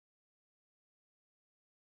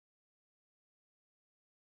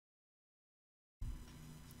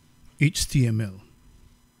HTML.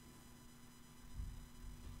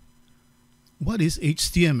 What is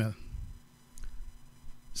HTML?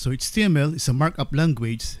 So HTML is a markup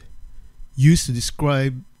language used to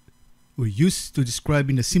describe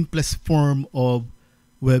in the simplest form of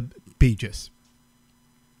web pages.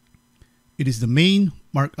 It is the main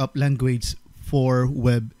markup language for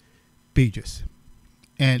web pages,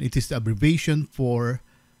 and it is the abbreviation for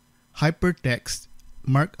Hypertext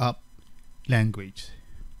Markup Language.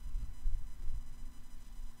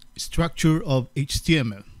 Structure of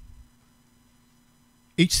HTML.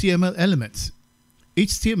 HTML elements.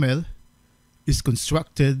 HTML is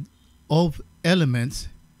constructed of elements,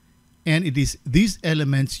 and it is these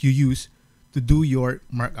elements you use to do your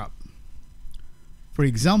markup. For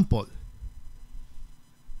example,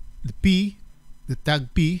 the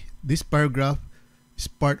tag P, this paragraph is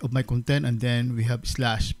part of my content, and then we have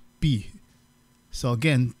 /P. So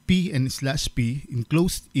again, P and /P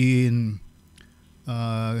enclosed in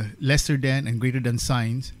lesser than and greater than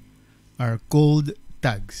signs are called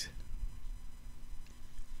tags.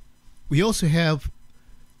 We also have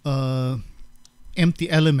empty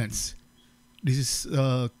elements. This is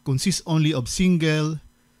consists only of single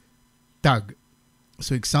tag.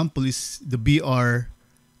 So example is the BR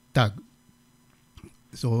tag.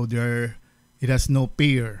 So it has no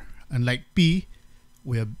pair. Unlike P,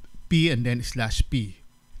 we have P and then /P.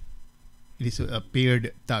 It is a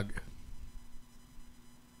paired tag.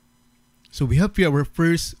 So we have here our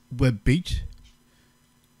first web page.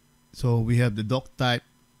 So we have the doc type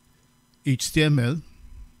HTML,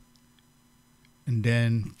 and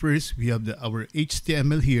then first we have our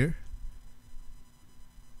HTML here.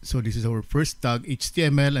 So this is our first tag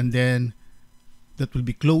HTML, and then that will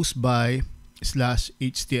be closed by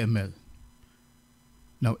 /HTML.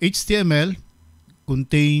 Now HTML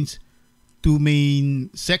contains two main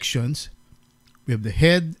sections. We have the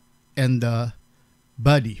head and the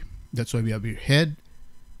body. That's why we have here head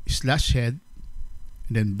 /head,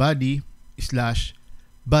 and then body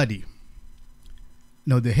 /body.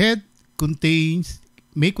 Now the head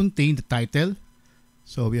may contain the title.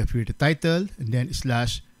 So we have here the title and then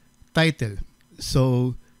 /title.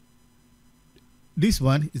 So this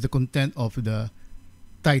one is the content of the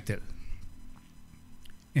title.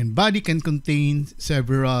 And body can contain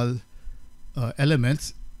several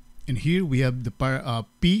elements. And here we have the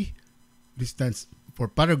P. This stands for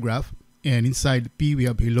paragraph. And inside the P we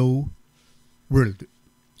have hello world.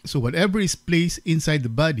 So whatever is placed inside the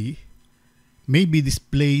body may be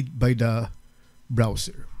displayed by the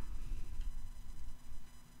browser.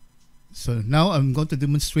 So now I'm going to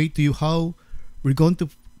demonstrate to you how we're going to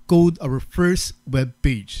code our first web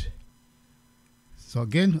page. So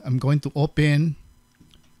again, I'm going to open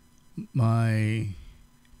my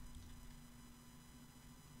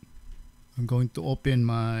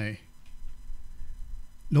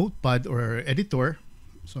Notepad or editor.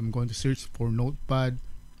 So I'm going to search for Notepad++.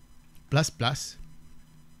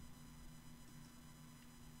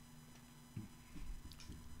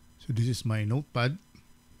 So this is my Notepad.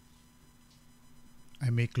 I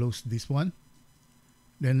may close this one.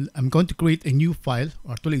 Then I'm going to create a new file.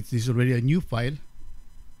 Actually, this is already a new file.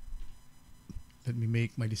 Let me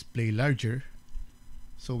make my display larger.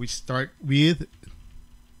 So we start with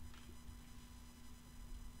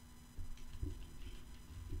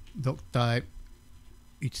doc type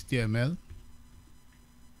HTML.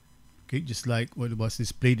 Okay, just like what was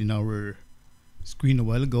displayed in our screen a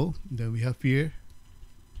while ago. Then we have here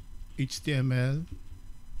HTML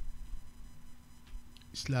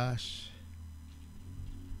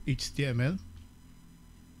 /HTML.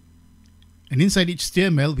 And inside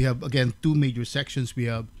HTML, we have again two major sections. We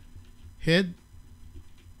have head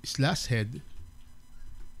 /head,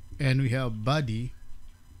 and we have body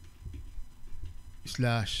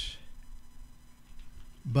 /body.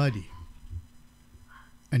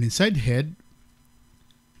 And inside head,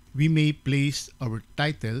 we may place our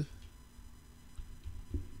title.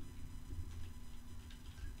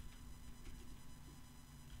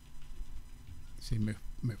 Say my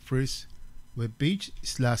first web page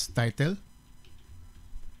 /title.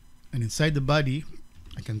 And inside the body,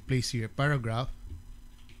 I can place here a paragraph.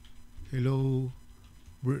 Hello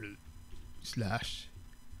world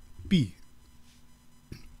 /P.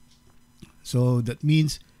 So that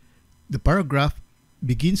means the paragraph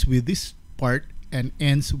begins with this part and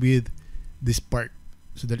ends with this part.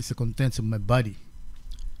 So that is the contents of my body.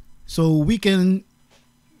 So we can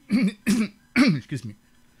excuse me.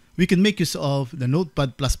 We can make use of the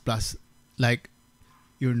Notepad++, like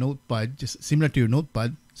your Notepad, just similar to your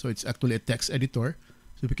Notepad. So it's actually a text editor.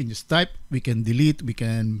 So we can just type, we can delete, we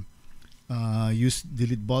can use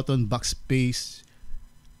delete button, backspace,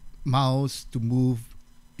 mouse to move,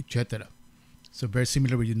 etc. So very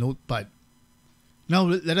similar with your notepad. Now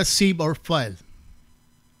let us save our file.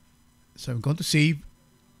 So I'm going to save.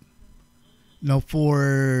 Now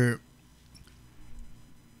to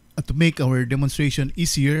make our demonstration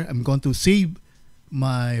easier, I'm going to save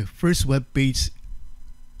my first web page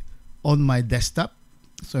on my desktop.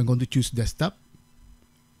 So I'm going to choose desktop.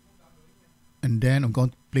 And then I'm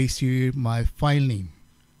going to place here my file name.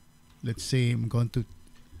 Let's say I'm going to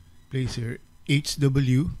place here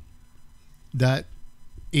hw.h.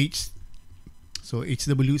 So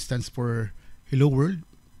hw stands for hello world,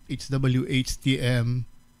 hwhtml.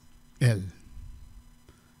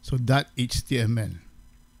 So .html.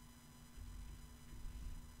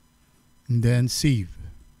 And then save.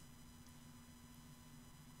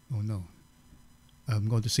 Oh no. I'm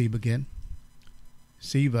going to save again.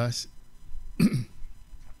 Save as.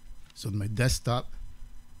 So on my desktop,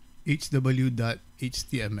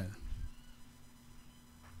 hw.html.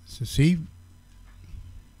 So save.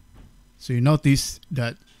 So you notice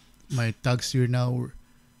that my tags here now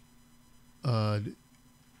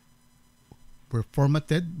were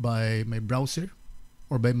formatted by my browser,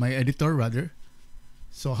 or by my editor rather.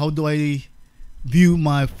 So how do I view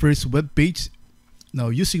my first web page? Now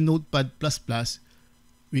using Notepad++,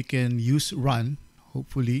 we can use run.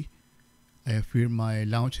 Hopefully I have here my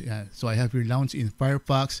launch. So I have here launch in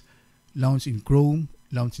Firefox, launch in Chrome,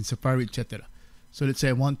 launch in Safari, etc. So let's say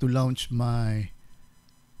I want to launch my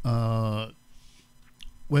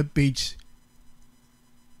web page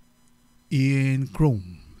in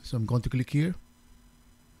Chrome. So I'm going to click here.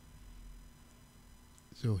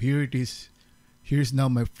 So here it is. Here's now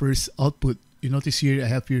my first output. You notice here I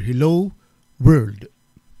have here hello world.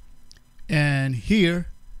 And here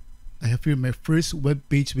I have here my first web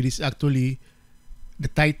page, which is actually the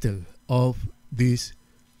title of this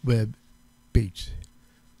web page.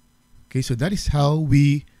 Okay, so that is how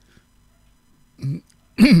we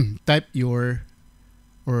type your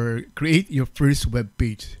or create your first web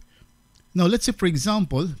page. Now let's say, for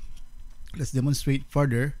example, let's demonstrate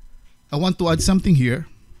further. I want to add something here.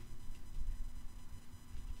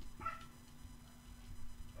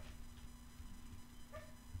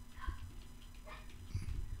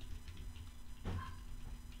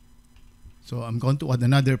 So I'm going to add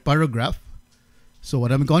another paragraph. So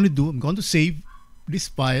what I'm going to do, I'm going to save this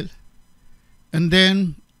file, and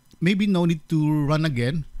then maybe no need to run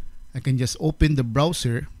again. I can just open the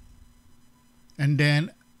browser, and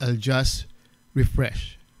then I'll just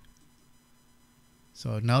refresh.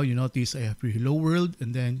 So now you notice I have hello world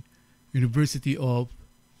and then University of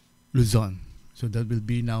Luzon. So that will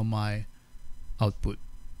be now my output.